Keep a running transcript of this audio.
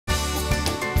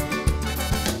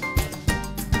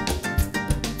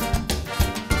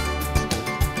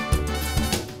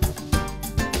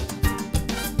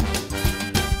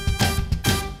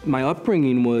My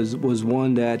upbringing was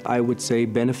one that I would say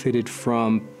benefited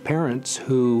from parents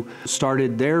who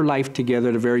started their life together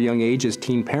at a very young age as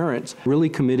teen parents, really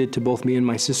committed to both me and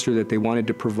my sister that they wanted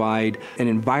to provide an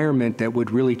environment that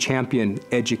would really champion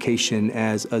education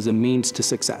as a means to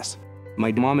success.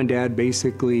 My mom and dad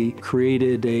basically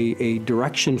created a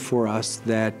direction for us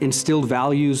that instilled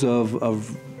values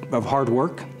of hard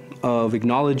work, of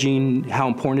acknowledging how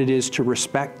important it is to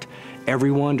respect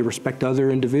everyone, to respect other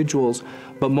individuals,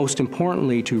 but most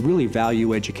importantly, to really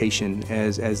value education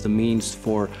as the means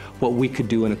for what we could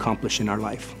do and accomplish in our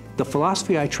life. The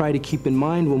philosophy I try to keep in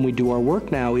mind when we do our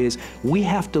work now is we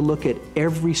have to look at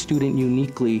every student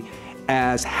uniquely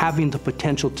as having the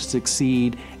potential to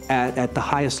succeed at the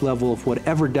highest level of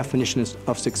whatever definition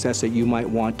of success that you might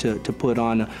want to put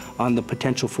on the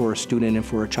potential for a student and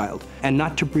for a child. And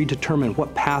not to predetermine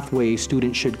what pathway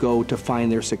students should go to find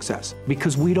their success.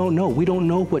 Because we don't know. We don't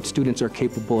know what students are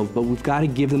capable of, but we've got to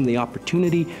give them the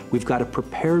opportunity, we've got to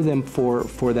prepare them for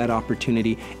that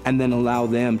opportunity, and then allow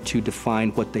them to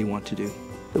define what they want to do.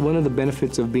 One of the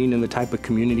benefits of being in the type of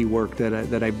community work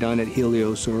that I've done at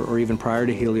Helios or even prior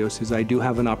to Helios is I do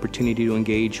have an opportunity to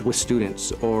engage with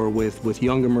students or with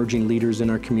young emerging leaders in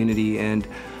our community. And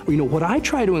what I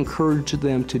try to encourage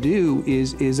them to do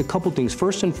is a couple things.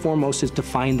 First and foremost is to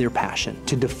find their passion,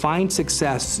 to define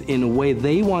success in a way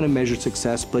they want to measure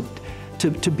success, but to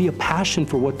be a passion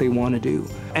for what they want to do.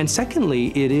 And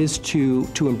secondly, it is to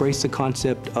embrace the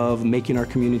concept of making our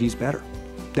communities better.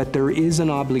 That there is an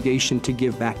obligation to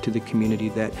give back to the community,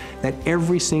 that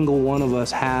every single one of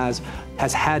us have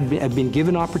been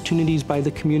given opportunities by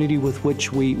the community with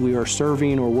which we are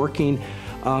serving or working,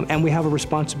 and we have a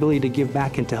responsibility to give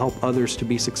back and to help others to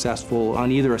be successful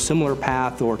on either a similar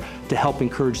path or to help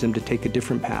encourage them to take a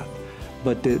different path.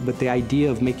 But the idea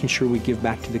of making sure we give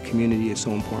back to the community is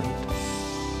so important.